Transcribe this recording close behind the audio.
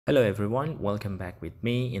Hello everyone, welcome back with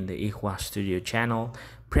me in the Ikhwah Studio channel.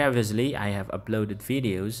 Previously, I have uploaded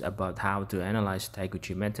videos about how to analyze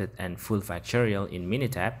Taiguchi method and full factorial in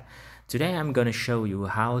minitab. Today I'm going to show you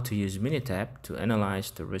how to use minitab to analyze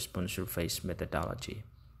the response surface methodology.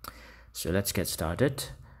 So let's get started.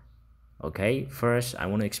 Okay, first I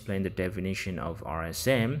want to explain the definition of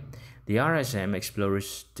RSM. The RSM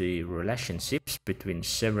explores the relationships between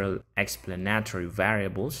several explanatory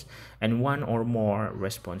variables and one or more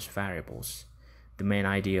response variables. The main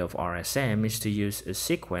idea of RSM is to use a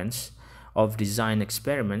sequence of design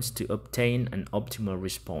experiments to obtain an optimal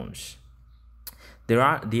response. The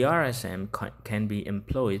RSM can be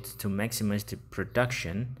employed to maximize the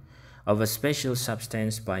production of a special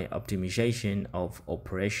substance by optimization of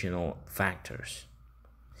operational factors.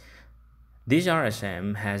 This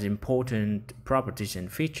RSM has important properties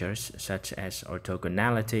and features such as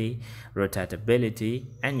orthogonality, rotatability,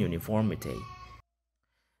 and uniformity.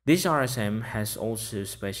 This RSM has also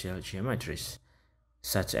special geometries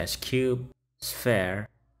such as cube, sphere,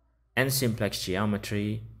 and simplex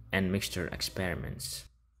geometry and mixture experiments.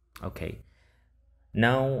 Okay,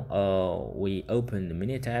 now we open the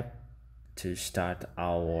minitab to start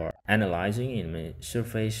our analyzing in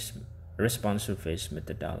response surface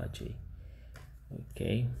methodology.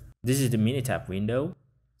 Okay, this is the minitab window.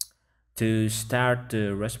 To start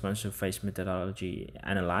the response surface methodology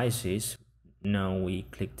analysis, now we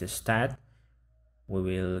click the start. We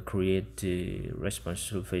will create the response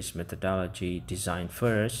surface methodology design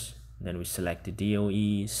first, then we select the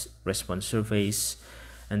DOE response surface,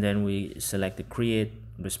 and then we select the create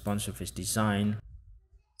response surface design.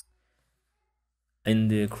 In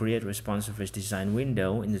the create response surface design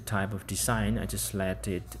window, in the type of design, I just select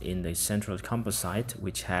it in the central composite,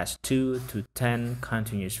 which has 2 to 10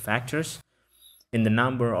 continuous factors. In the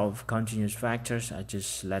number of continuous factors, I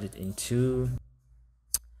just let it in 2,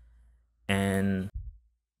 and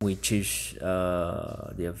we choose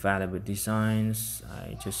the available designs.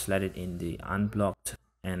 I just let it in the unblocked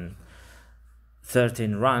and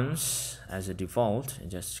 13 runs as a default,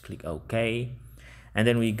 and just click OK, and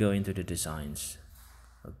then we go into the designs.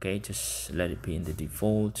 Okay, just let it be in the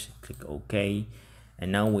default, click OK,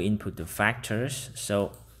 and now we input the factors.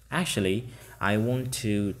 So actually I want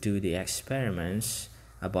to do the experiments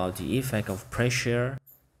about the effect of pressure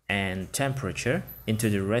and temperature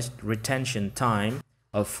into the retention time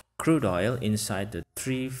of crude oil inside the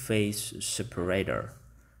three-phase separator.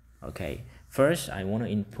 Okay, first I want to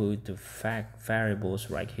input the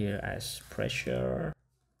variables right here as pressure,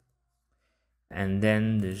 and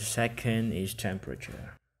then the second is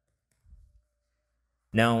temperature.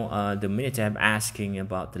 Now the minitab asking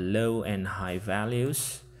about the low and high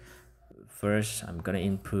values. First I'm gonna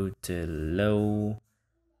input the low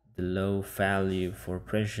value for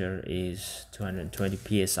pressure is 220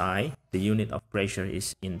 psi. The unit of pressure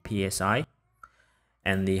is in psi,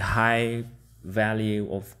 and the high value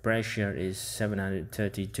of pressure is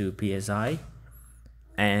 732 psi.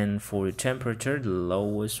 And for the temperature, the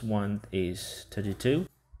lowest one is 32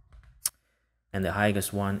 and the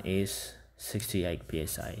highest one is 68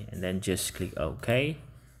 psi. And then just click OK,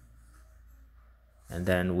 and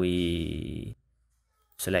then we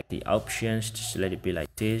select the options, just let it be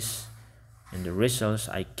like this. And the results,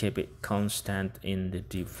 I keep it constant in the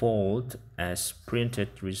default as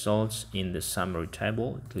printed results in the summary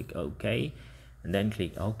table. Click OK, and then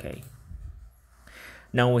click OK.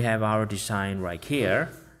 Now we have our design right here.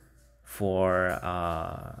 For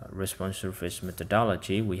response surface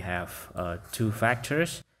methodology, we have 2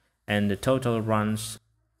 factors, and the total runs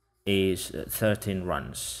is 13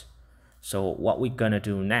 runs. So what we're gonna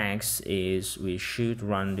do next is we should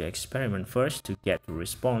run the experiment first to get the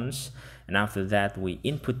response, and after that we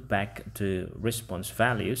input back the response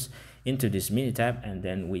values into this minitab, and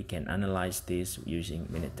then we can analyze this using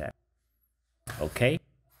minitab. Okay,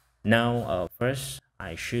 now first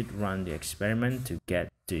I should run the experiment to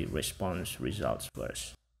get the response results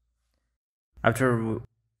first. After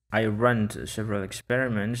I run several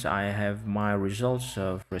experiments, I have my results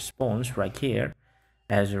of response right here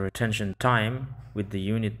as a retention time with the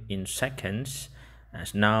unit in seconds.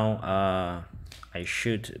 As now I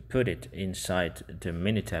should put it inside the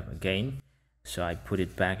minitab again. So I put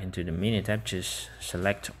it back into the minitab, just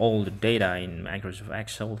select all the data in Microsoft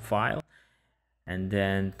Excel file, and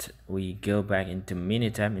then we go back into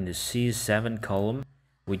minitab in the C7 column,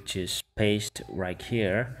 which is paste right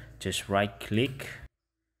here. Just right click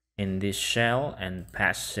in this cell and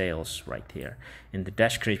pass sales right here. In the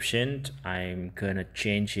description, I'm gonna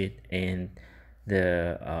change it in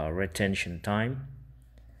the retention time.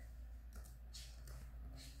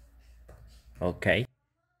 Okay,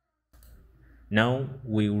 Now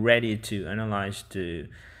we're ready to analyze the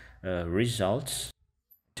results.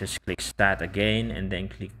 Just click Start again, and then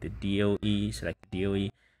click the DOE, select the DOE,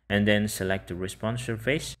 and then select the response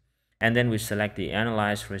surface, and then we select the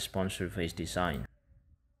Analyze Response Surface Design.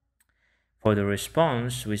 For the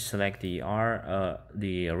response, we select the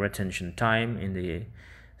retention time in the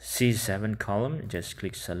C7 column. Just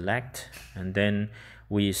click Select, and then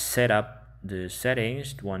we set up the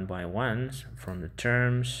settings one by one from the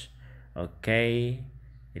terms. Okay,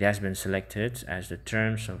 it has been selected as the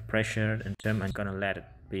terms of pressure and term. I'm gonna let it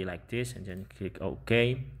be like this, and then click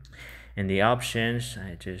OK. In the options,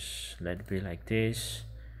 I just let it be like this.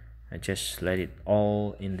 I just let it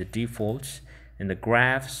all in the defaults. In the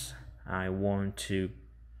graphs, I want to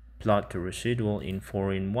plot the residual in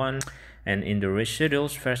 4-in-1, and in the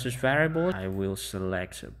residuals versus variables, I will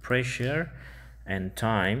select pressure and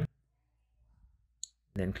time,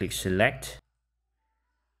 then click Select,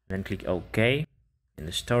 then click OK. In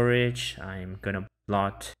the storage, I'm gonna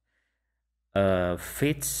plot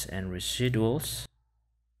fits and residuals,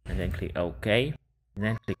 and then click OK, and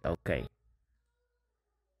then click OK.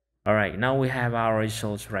 All right, now we have our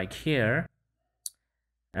results right here.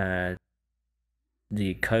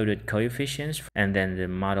 The coded coefficients, and then the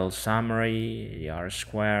model summary, the R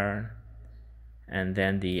square, and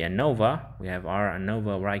then the ANOVA. We have our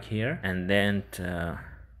ANOVA right here, and then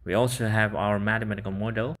we also have our mathematical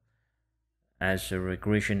model as a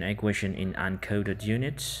regression equation in uncoded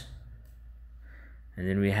units. And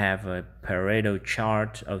then we have a Pareto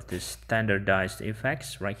chart of the standardized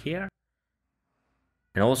effects right here,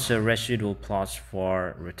 and also residual plots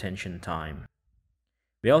for retention time.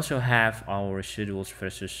 We also have our residuals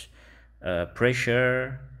versus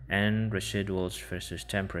pressure and residuals versus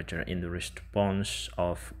temperature in the response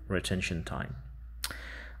of retention time.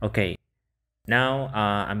 Okay, now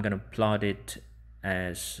I'm gonna plot it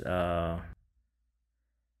as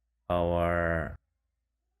our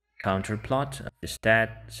counter plot.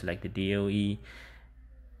 Stat, select the DOE,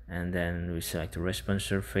 and then we select the response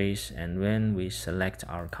surface, and when we select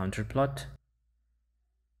our counter plot,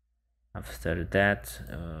 after that,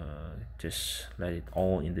 just let it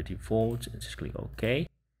all in the default and just click OK.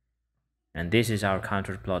 And this is our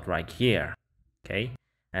counter plot right here. Okay,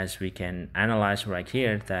 as we can analyze right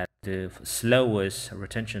here that the slowest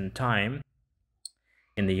retention time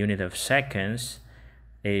in the unit of seconds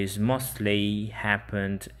is mostly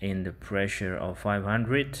happened in the pressure of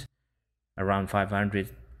 500, around 500,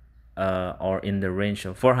 or in the range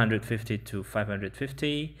of 450 to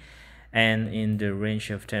 550. And in the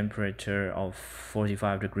range of temperature of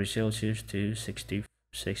 45 degrees Celsius to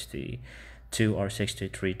 62 or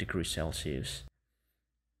 63 degrees Celsius.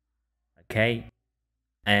 Okay,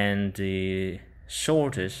 and the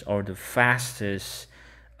shortest or the fastest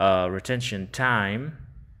retention time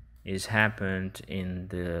is happened in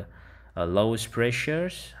the lowest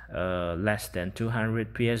pressures, less than 200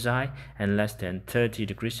 psi and less than 30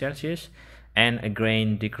 degrees Celsius, and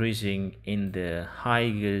again decreasing in the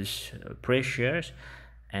highest pressures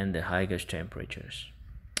and the highest temperatures.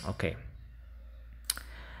 Okay,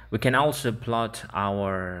 we can also plot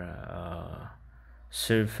our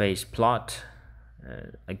surface plot.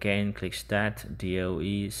 Again, click Stat,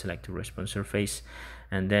 DOE, select the response surface,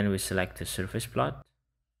 and then we select the surface plot.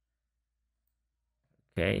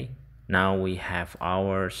 Okay, now we have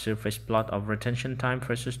our surface plot of retention time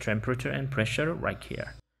versus temperature and pressure right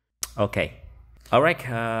here. Okay, all right,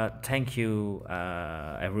 thank you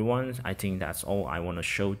everyone. I think that's all I want to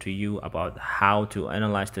show to you about how to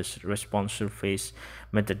analyze this response surface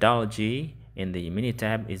methodology in the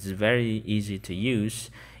minitab. It's very easy to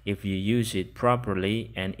use. If you use it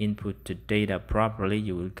properly and input the data properly,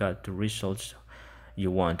 you will get the results you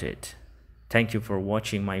wanted. Thank you for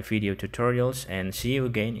watching my video tutorials, and see you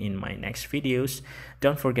again in my next videos.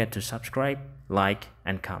 Don't forget to subscribe, like,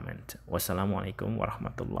 and comment. Wassalamualaikum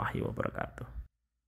warahmatullahi wabarakatuh.